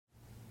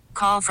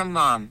Call from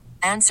mom.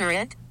 Answer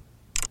it.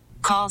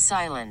 Call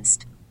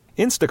silenced.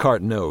 Instacart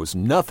knows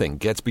nothing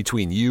gets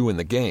between you and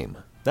the game.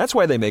 That's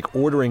why they make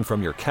ordering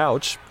from your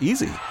couch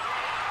easy.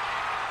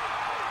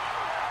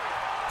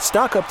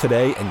 Stock up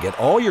today and get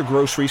all your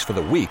groceries for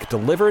the week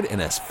delivered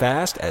in as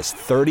fast as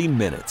 30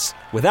 minutes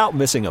without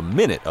missing a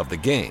minute of the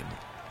game.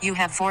 You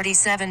have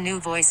 47 new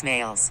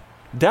voicemails.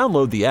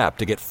 Download the app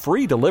to get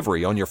free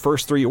delivery on your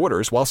first 3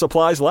 orders while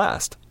supplies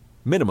last.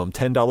 Minimum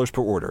 $10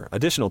 per order.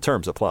 Additional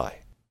terms apply.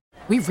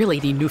 We really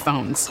need new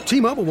phones.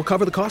 T-Mobile will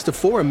cover the cost of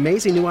 4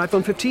 amazing new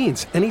iPhone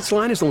 15s, and each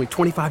line is only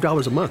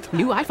 $25 a month.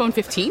 New iPhone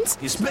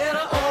 15s? It's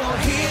better over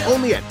here.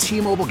 Only at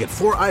T-Mobile, get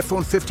 4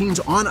 iPhone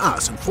 15s on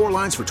us and 4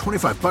 lines for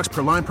 $25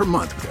 per line per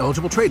month with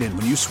eligible trade-in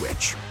when you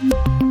switch.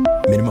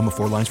 Minimum of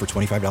 4 lines for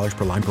 $25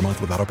 per line per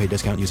month with autopay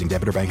discount using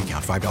debit or bank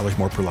account. $5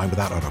 more per line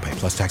without autopay,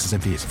 plus taxes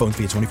and fees. Phone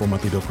fee at 24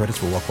 monthly bill credits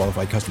for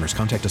well-qualified customers.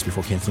 Contact us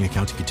before canceling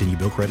account to continue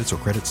bill credits or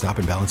credit stop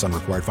and balance on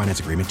required finance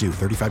agreement due.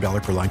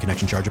 $35 per line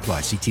connection charge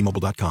applies. See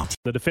T-Mobile.com.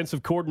 The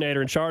defensive coordinator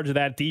in charge of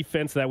that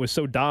defense that was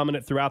so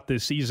dominant throughout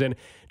this season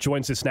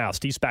joins us now.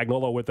 Steve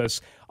Spagnuolo with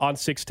us on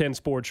 610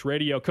 Sports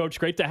Radio. Coach,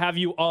 great to have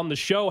you on the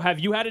show. Have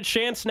you had a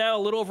chance now, a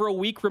little over a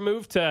week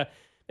removed, to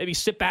maybe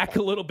sit back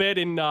a little bit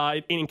and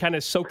kind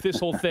of soak this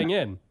whole thing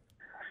in?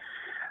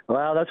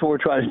 Well, that's what we're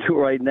trying to do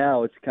right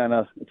now. It's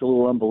a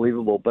little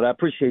unbelievable. But I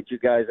appreciate you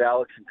guys,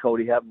 Alex and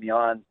Cody, having me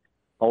on.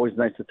 Always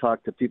nice to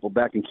talk to people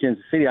back in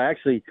Kansas City. I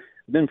actually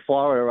am in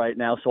Florida right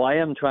now, so I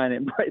am trying to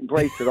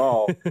embrace it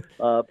all.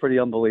 Pretty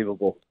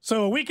unbelievable.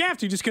 So a week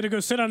after, you're just going to go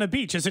sit on a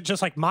beach. Is it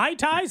just like Mai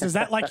Tais? Is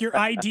that like your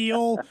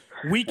ideal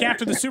week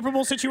after the Super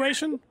Bowl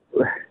situation?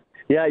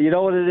 Yeah, you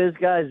know what it is,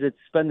 guys? It's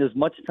spend as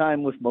much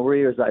time with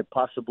Maria as I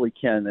possibly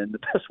can. And the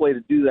best way to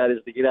do that is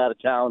to get out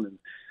of town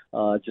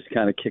and just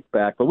kind of kick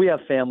back. But we have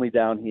family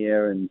down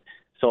here, and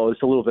so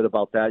it's a little bit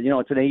about that. You know,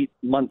 it's an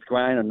 8-month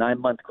grind or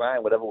 9-month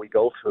grind, whatever we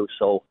go through.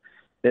 So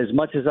as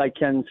much as I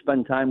can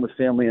spend time with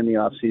family in the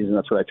off season,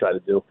 that's what I try to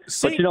do.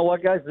 But you know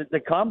what, guys?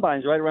 The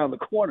combine's right around the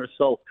corner,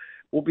 so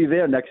we'll be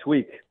there next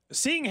week.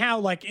 Seeing how,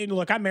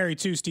 look, I'm married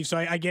too, Steve, so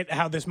I get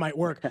how this might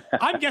work.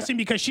 I'm guessing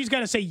because she's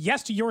got to say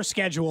yes to your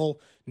schedule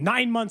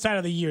 9 months out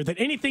of the year, that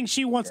anything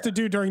she wants to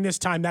do during this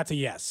time, that's a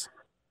yes.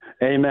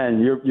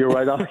 Amen. You're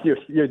right on.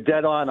 You're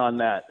dead on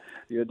that.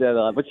 You're dead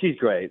on. But she's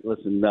great.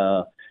 Listen,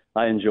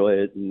 I enjoy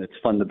it, and it's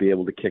fun to be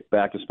able to kick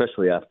back,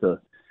 especially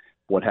after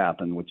what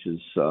happened, which is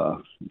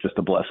just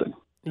a blessing.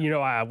 You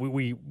know,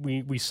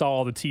 we saw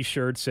all the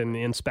T-shirts and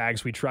in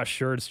Spags We Trust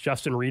shirts.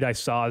 Justin Reed, I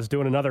saw, is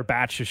doing another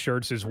batch of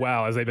shirts as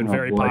well, as they've been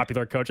very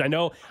popular, Coach. I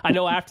know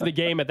after the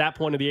game, at that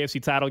point of the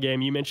AFC title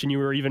game, you mentioned you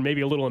were even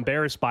maybe a little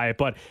embarrassed by it.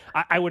 But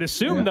I would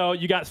assume, though,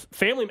 you got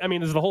family. I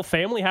mean, does the whole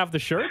family have the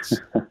shirts?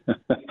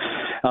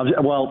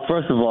 Well,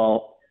 first of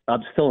all,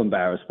 I'm still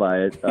embarrassed by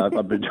it.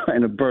 I've been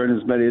trying to burn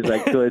as many as I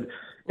could,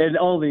 and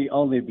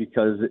only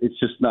because it's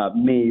just not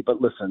me.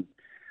 But listen,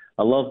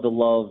 I love the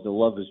love. The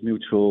love is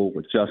mutual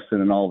with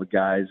Justin and all the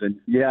guys. And,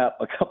 yeah,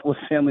 a couple of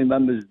family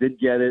members did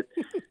get it,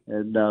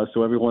 and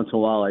so every once in a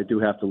while I do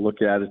have to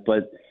look at it.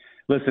 But,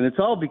 listen, it's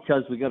all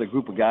because we got a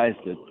group of guys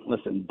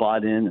that,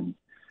 bought in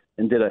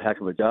and did a heck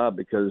of a job,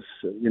 because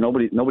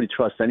nobody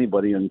trusts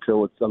anybody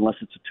unless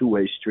it's a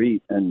two-way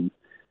street. And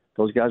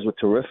those guys were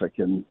terrific,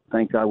 and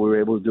thank God we were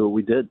able to do what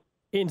we did.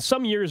 In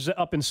some years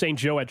up in St.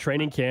 Joe at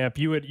training camp,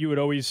 you would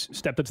always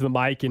step into the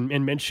mic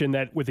and mention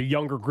that with a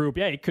younger group,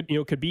 it could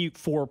be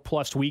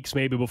 4+ weeks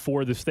maybe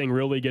before this thing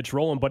really gets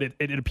rolling. But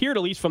it appeared,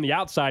 at least from the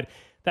outside,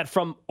 that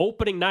from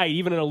opening night,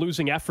 even in a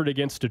losing effort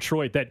against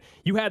Detroit, that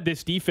you had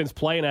this defense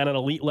playing at an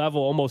elite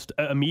level almost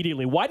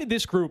immediately. Why did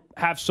this group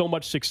have so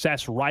much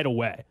success right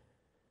away?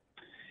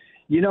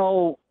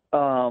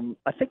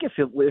 I think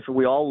if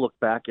we all look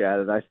back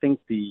at it, I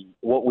think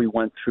what we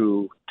went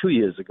through 2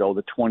 years ago,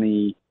 the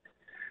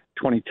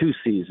 2022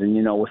 season,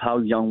 with how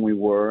young we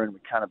were, and we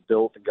kind of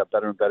built and got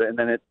better and better, and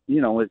then it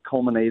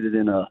culminated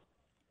in a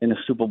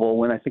Super Bowl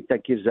win. I think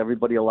that gives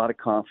everybody a lot of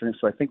confidence.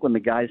 So I think when the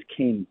guys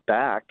came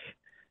back,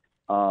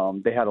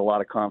 they had a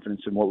lot of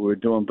confidence in what we were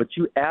doing. But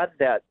you add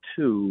that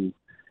to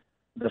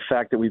the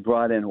fact that we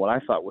brought in what I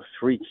thought were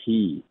 3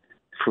 key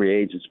free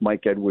agents: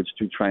 Mike Edwards,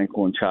 Drew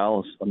Tranquil, and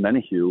Charles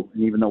Omenihu.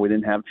 And even though we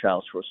didn't have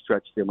Charles for a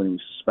stretch there when he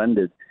was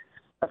suspended,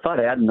 I thought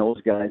adding those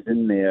guys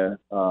in there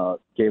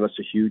gave us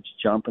a huge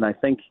jump. And I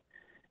think,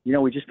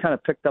 we just kind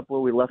of picked up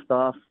where we left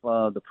off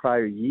the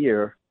prior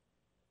year.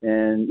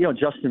 And,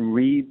 Justin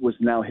Reed was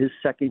now his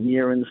second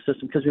year in the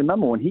system. Because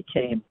remember, when he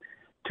came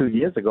 2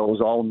 years ago, it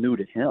was all new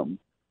to him.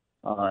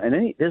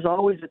 There's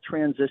always a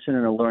transition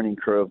and a learning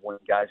curve when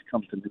guys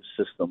come to new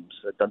systems.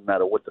 It doesn't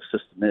matter what the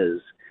system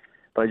is.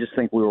 But I just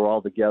think we were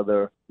all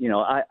together.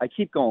 I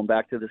keep going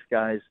back to this,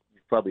 guys.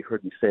 You've probably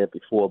heard me say it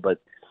before, but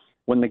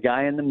when the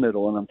guy in the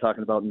middle, and I'm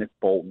talking about Nick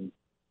Bolton,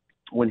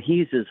 when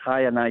he's as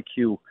high an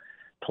IQ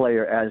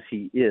player as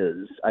he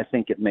is, I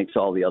think it makes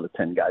all the other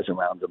 10 guys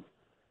around him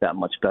that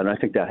much better. I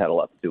think that had a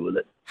lot to do with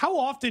it. How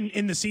often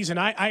in the season,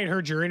 I had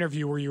heard your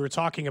interview where you were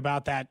talking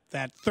about that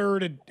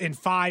 3rd and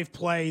 5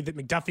 play that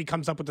McDuffie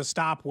comes up with a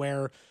stop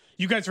where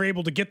you guys are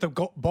able to get the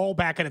ball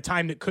back at a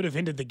time that could have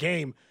ended the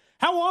game.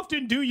 How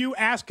often do you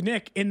ask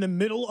Nick in the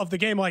middle of the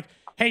game, like,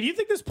 hey, do you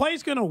think this play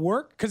is going to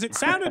work? Because it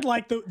sounded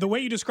like the way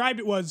you described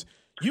it was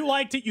you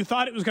liked it, you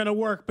thought it was going to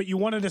work, but you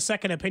wanted a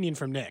second opinion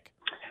from Nick.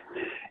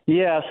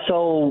 Yeah,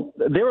 so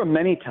there were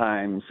many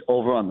times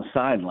over on the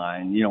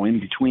sideline, in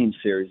between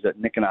series that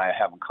Nick and I are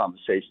having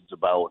conversations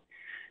about,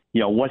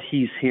 what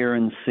he's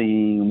hearing,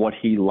 seeing, what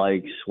he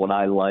likes, what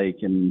I like,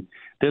 and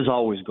there's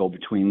always go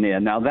between there.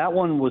 Now, that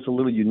one was a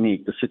little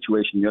unique, the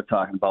situation you're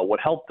talking about.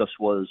 What helped us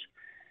was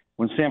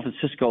when San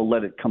Francisco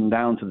let it come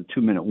down to the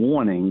 2-minute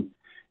warning,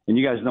 and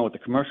you guys know what the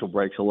commercial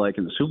breaks are like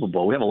in the Super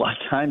Bowl. We have a lot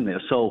of time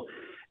there. So,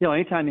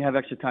 anytime you have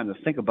extra time to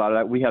think about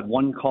it, we had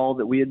one call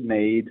that we had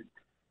made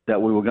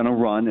that we were going to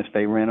run if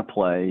they ran a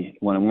play.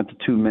 When it went to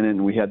 2 minutes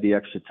and we had the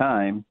extra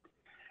time,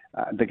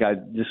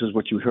 this is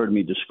what you heard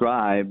me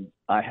describe.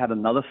 I had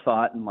another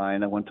thought in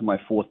mind. I went to my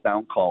 4th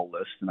down call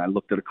list, and I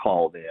looked at a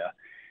call there.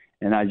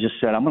 And I just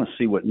said, I'm going to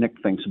see what Nick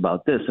thinks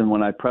about this. And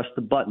when I pressed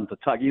the button to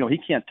talk, he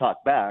can't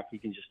talk back. He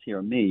can just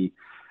hear me.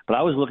 But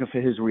I was looking for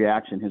his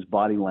reaction, his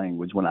body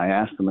language when I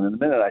asked him. And in a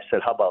minute I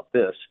said, how about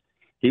this?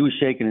 He was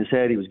shaking his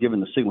head. He was giving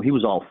the signal. He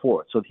was all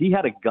for it. So if he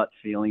had a gut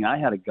feeling, I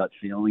had a gut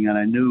feeling. And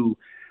I knew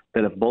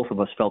that if both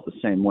of us felt the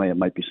same way, it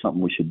might be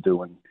something we should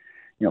do. And,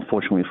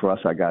 fortunately for us,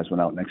 our guys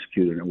went out and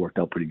executed, and it worked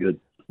out pretty good.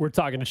 We're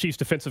talking to Chiefs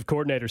defensive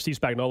coordinator Steve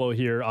Spagnuolo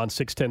here on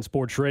 610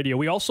 Sports Radio.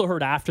 We also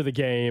heard after the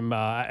game,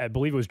 I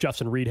believe it was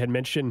Justin Reed had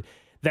mentioned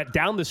that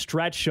down the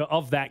stretch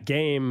of that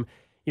game,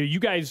 you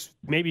guys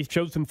maybe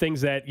showed some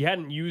things that you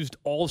hadn't used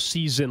all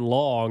season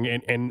long,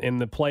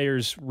 and the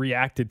players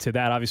reacted to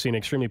that, obviously, in an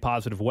extremely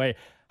positive way.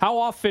 How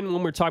often,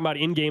 when we're talking about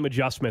in-game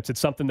adjustments, it's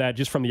something that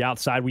just from the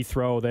outside we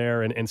throw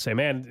there and say,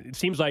 man, it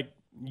seems like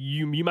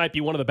you might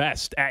be one of the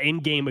best at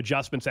in-game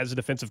adjustments as a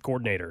defensive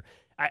coordinator.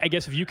 I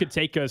guess if you could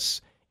take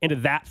us into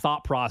that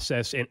thought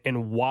process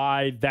and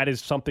why that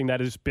is something that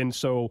has been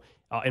so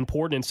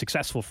important and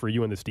successful for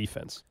you in this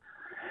defense.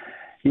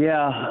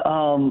 Yeah.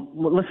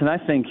 Well, listen, I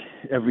think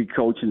every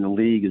coach in the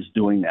league is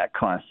doing that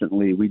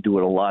constantly. We do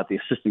it a lot. The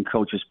assistant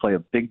coaches play a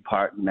big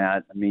part in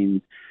that. I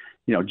mean,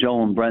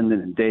 Joe and Brendan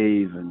and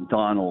Dave and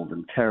Donald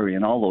and Terry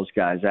and all those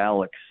guys,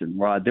 Alex and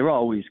Rod, they're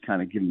always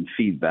kind of giving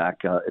feedback.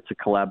 It's a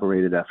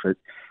collaborated effort.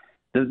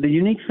 The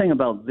unique thing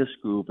about this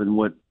group and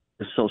what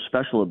is so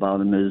special about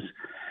them is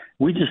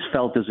we just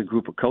felt as a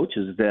group of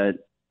coaches that,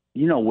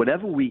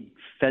 whatever we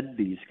fed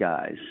these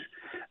guys,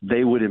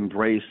 they would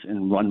embrace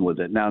and run with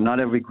it. Now, not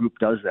every group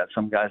does that.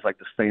 Some guys like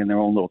to stay in their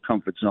own little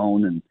comfort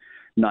zone and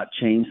not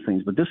change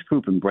things. But this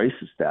group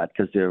embraces that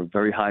because they're a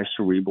very high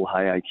cerebral,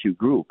 high IQ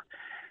group.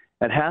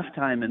 At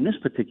halftime in this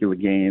particular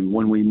game,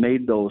 when we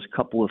made those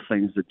couple of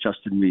things that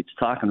Justin Reed's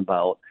talking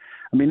about,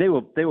 I mean, they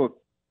were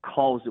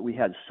calls that we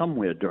had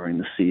somewhere during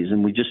the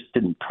season. We just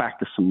didn't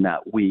practice them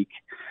that week.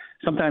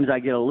 Sometimes I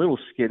get a little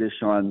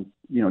skittish on,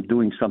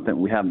 doing something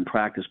we haven't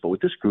practiced. But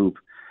with this group,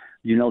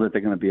 that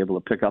they're going to be able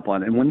to pick up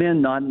on it. And when they're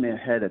nodding their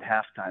head at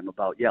halftime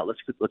about,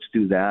 let's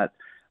do that,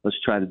 let's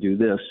try to do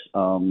this,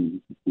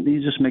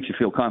 it just makes you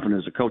feel confident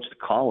as a coach to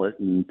call it,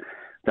 and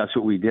that's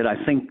what we did. I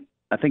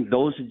think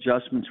those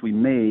adjustments we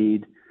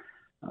made,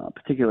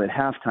 particularly at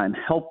halftime,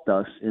 helped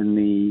us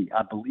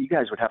I believe you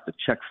guys would have to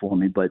check for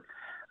me, but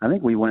I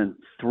think we went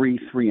 3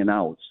 and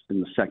outs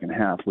in the second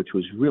half, which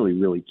was really,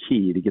 really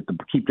key to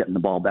keep getting the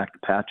ball back to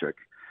Patrick.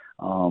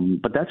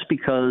 But that's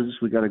because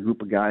we got a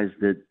group of guys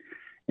that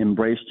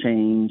embrace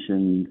change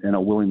and are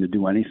willing to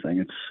do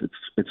anything.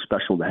 It's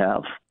special to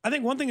have. I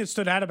think one thing that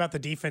stood out about the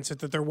defense is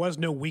that there was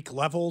no weak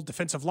level.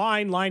 Defensive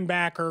line,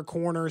 linebacker,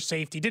 corner,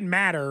 safety, didn't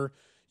matter.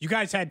 You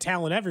guys had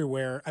talent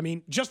everywhere. I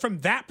mean, just from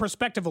that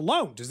perspective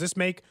alone, does this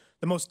make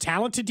the most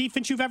talented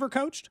defense you've ever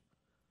coached?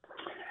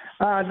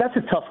 That's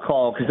a tough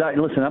call because,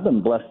 I've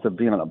been blessed to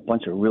be on a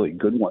bunch of really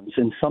good ones,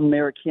 and some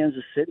there at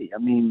Kansas City. I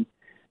mean,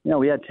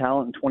 we had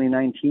talent in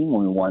 2019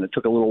 when we won. It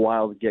took a little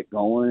while to get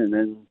going, and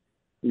then,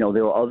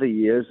 there were other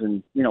years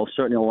and,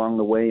 certainly along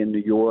the way in New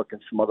York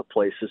and some other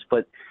places.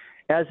 But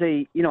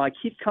I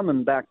keep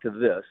coming back to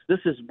this. This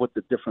is what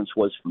the difference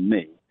was for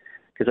me.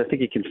 Because I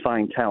think you can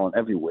find talent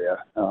everywhere.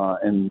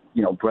 And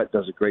Brett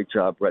does a great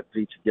job, Brett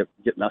Veach,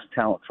 getting us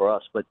talent for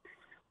us. But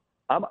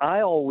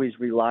I always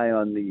rely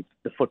on the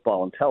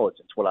football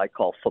intelligence, what I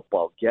call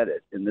football get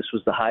it. And this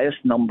was the highest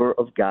number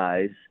of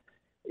guys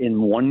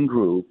in one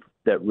group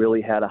that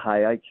really had a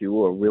high IQ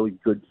or really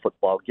good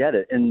football get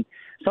it. And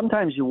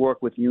sometimes you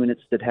work with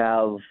units that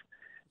have,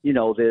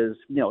 there's,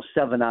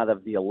 7 out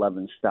of the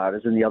 11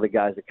 starters and the other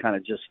guys that kind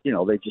of just,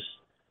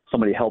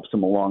 somebody helps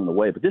them along the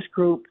way. But this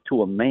group,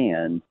 to a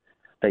man,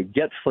 they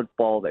get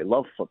football, they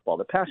love football,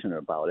 they're passionate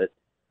about it,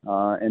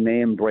 and they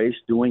embrace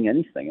doing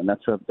anything, and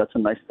that's a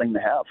nice thing to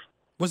have.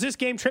 Was this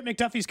game Trent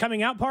McDuffie's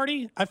coming out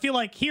party? I feel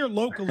like here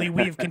locally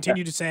we've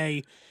continued to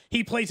say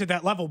he plays at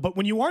that level, but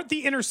when you aren't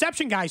the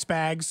interception guy,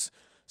 Spags,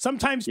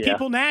 sometimes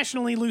people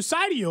nationally lose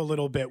sight of you a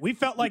little bit. We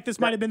felt like this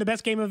might have been the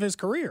best game of his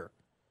career.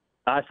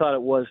 I thought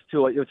it was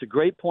too. It's a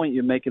great point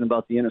you're making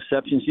about the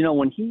interceptions.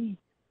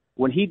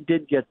 When he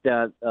did get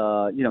that,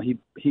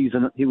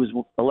 he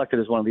was elected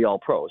as one of the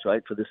All-Pros,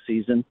 right, for this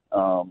season.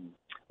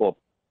 Well,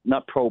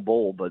 not Pro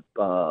Bowl, but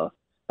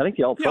I I think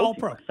the All-Pro. Yeah,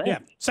 All-Pro. Yeah,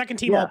 second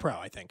team All-Pro,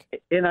 I think.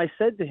 And I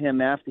said to him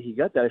after he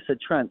got that, I said,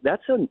 Trent,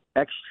 that's an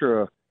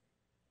extra,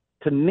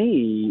 to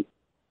me,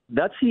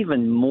 that's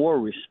even more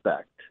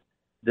respect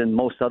than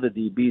most other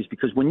DBs,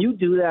 because when you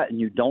do that and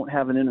you don't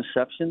have an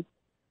interception,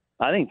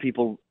 I think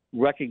people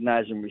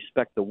recognize and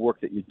respect the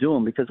work that you're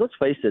doing, because let's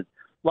face it,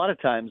 a lot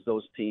of times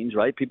those teams,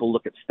 right, people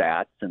look at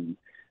stats and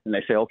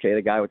they say, okay,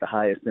 the guy with the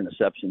highest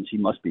interceptions, he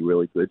must be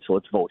really good, so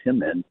let's vote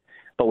him in.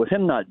 But with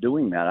him not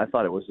doing that, I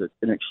thought it was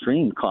an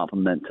extreme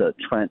compliment to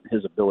Trent,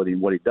 his ability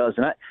and what he does.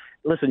 And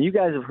listen, you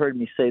guys have heard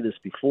me say this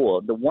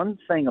before. The one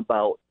thing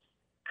about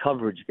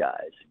coverage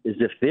guys is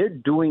if they're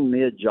doing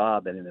their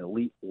job at an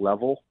elite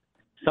level,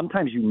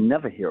 sometimes you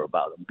never hear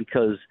about them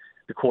because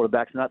the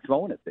quarterback's not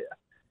throwing it there.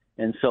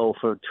 And so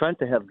for Trent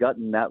to have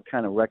gotten that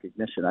kind of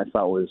recognition, I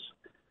thought was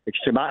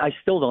extreme. I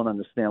still don't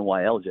understand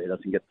why LJ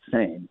doesn't get the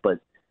same, but,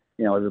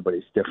 you know,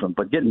 everybody's different.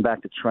 But getting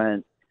back to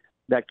Trent,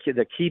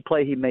 the key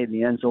play he made in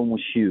the end zone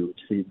was huge.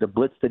 The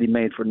blitz that he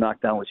made for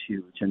knockdown was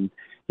huge. And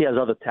he has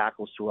other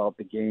tackles throughout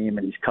the game,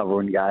 and he's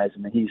covering guys. I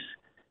mean,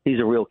 he's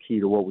a real key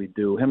to what we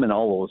do. Him and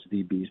all those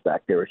DBs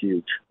back there are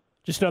huge.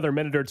 Just another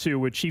minute or two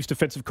with Chiefs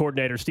defensive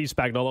coordinator Steve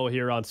Spagnuolo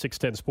here on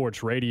 610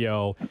 Sports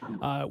Radio.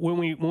 When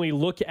we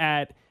look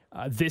at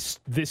this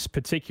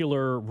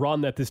particular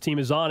run that this team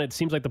is on, it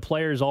seems like the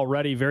players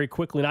already very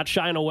quickly, not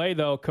shying away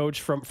though,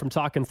 Coach, from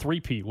talking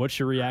three-peat. What's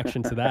your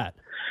reaction to that?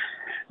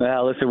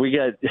 Well, listen,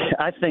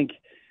 I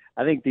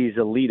think these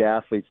elite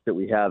athletes that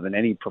we have in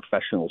any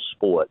professional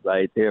sport,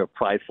 right, they're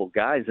prideful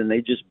guys and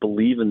they just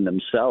believe in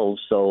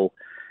themselves. So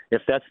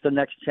if that's the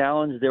next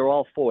challenge, they're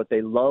all for it.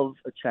 They love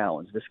a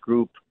challenge. This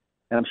group,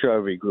 and I'm sure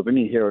every group, I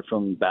mean, you hear it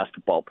from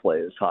basketball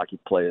players, hockey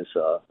players,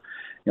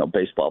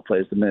 baseball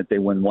players. The minute they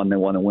win one, they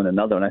want to win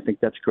another. And I think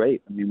that's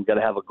great. I mean, we've got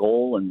to have a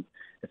goal, and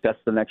if that's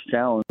the next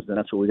challenge, then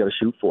that's what we got to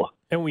shoot for.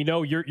 And we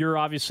know you're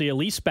obviously a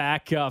lease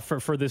back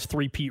for this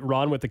three-peat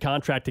run with the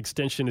contract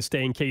extension to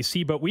stay in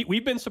KC, but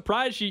we've been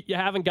surprised you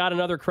haven't got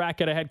another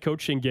crack at a head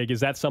coaching gig. Is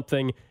that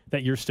something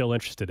that you're still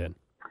interested in?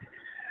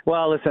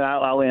 Well, listen,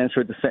 I'll answer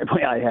it the same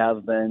way I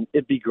have been.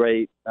 It'd be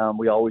great.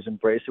 We always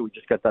embrace it. We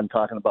just got done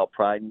talking about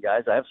pride, and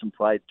guys, I have some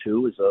pride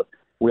too,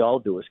 we all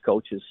do as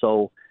coaches.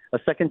 So a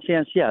second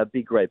chance, yeah, it'd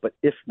be great. But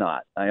if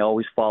not, I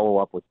always follow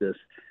up with this.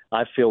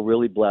 I feel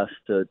really blessed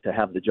to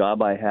have the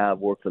job I have,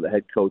 work for the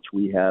head coach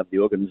we have, the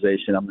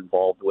organization I'm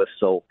involved with.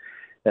 So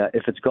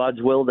if it's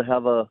God's will to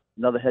have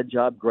another head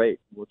job,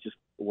 great.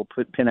 We'll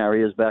pin our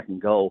ears back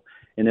and go.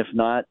 And if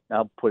not,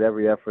 I'll put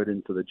every effort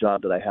into the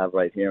job that I have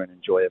right here and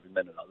enjoy every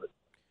minute of it.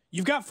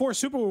 You've got 4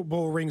 Super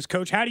Bowl rings,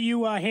 Coach. How do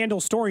you handle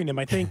storing them?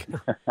 I think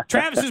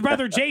Travis's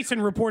brother Jason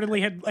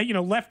reportedly had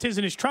left his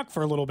in his truck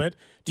for a little bit.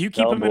 Do you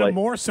keep them in a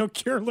more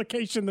secure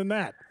location than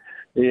that?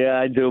 Yeah,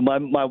 I do. My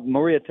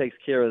Maria takes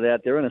care of that.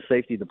 They're in a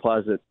safety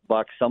deposit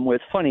box somewhere.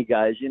 It's funny,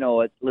 guys. You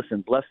know,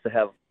 listen, blessed to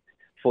have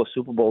 4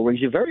 Super Bowl rings.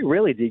 You very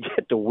rarely do you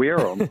get to wear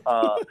them.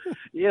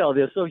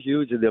 They're so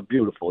huge and they're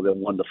beautiful. They're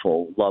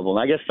wonderful. Love them.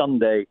 I guess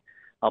someday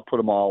I'll put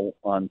them all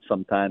on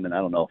sometime, and I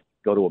don't know,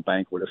 go to a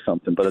banquet or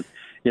something. But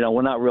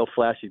we're not real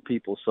flashy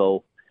people,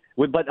 so.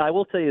 But I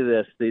will tell you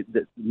this: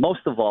 most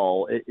of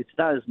all, it's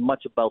not as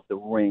much about the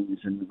rings,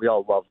 and we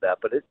all love that,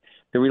 but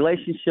the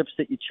relationships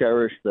that you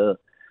cherish, the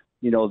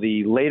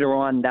later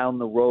on down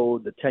the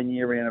road, the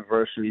 10-year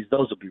anniversaries,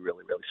 those will be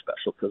really, really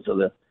special because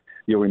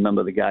you'll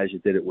remember the guys you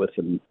did it with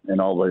and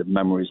all the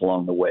memories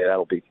along the way.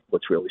 That'll be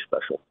what's really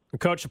special.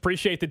 Coach,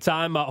 appreciate the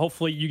time.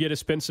 Hopefully you get to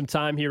spend some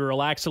time here to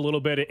relax a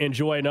little bit,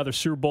 enjoy another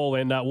Super Bowl,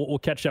 and we'll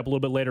catch up a little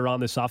bit later on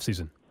this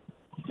offseason.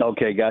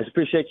 Okay, guys.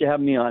 Appreciate you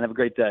having me on. Have a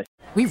great day.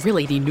 We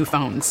really need new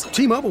phones.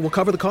 T-Mobile will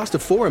cover the cost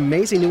of 4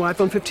 amazing new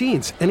iPhone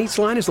 15s, and each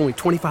line is only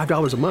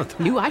 $25 a month.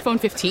 New iPhone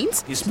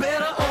 15s? It's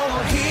better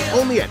over here.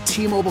 Only at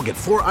T-Mobile, get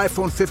 4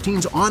 iPhone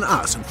 15s on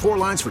us and 4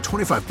 lines for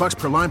 $25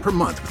 per line per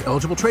month with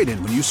eligible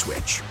trade-in when you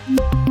switch.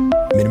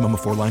 Minimum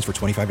of 4 lines for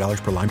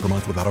 $25 per line per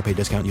month with autopay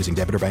discount using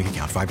debit or bank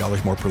account.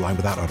 $5 more per line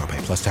without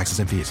autopay, plus taxes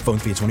and fees. Phone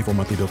fee at 24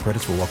 monthly bill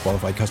credits for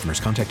well-qualified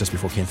customers. Contact us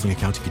before canceling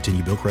account to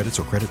continue bill credits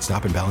or credit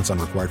stop and balance on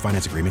required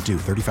finance agreement due.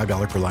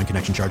 $35 per line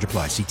connection charge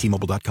applies. See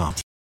T-Mobile.com.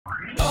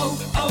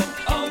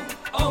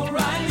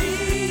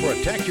 O'Reilly.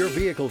 Protect your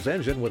vehicle's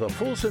engine with a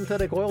full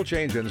synthetic oil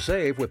change and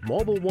save with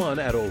Mobile One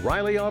at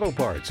O'Reilly Auto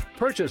Parts.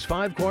 Purchase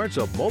 5 quarts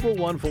of Mobile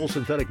One full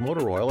synthetic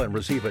motor oil and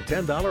receive a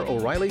 $10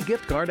 O'Reilly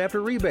gift card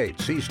after rebate.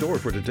 See store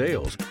for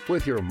details.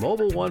 With your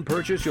Mobile One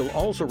purchase, you'll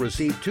also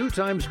receive 2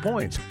 times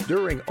points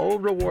during O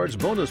Rewards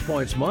Bonus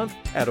Points Month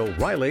at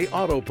O'Reilly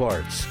Auto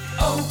Parts.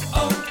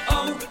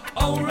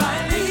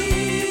 O'Reilly.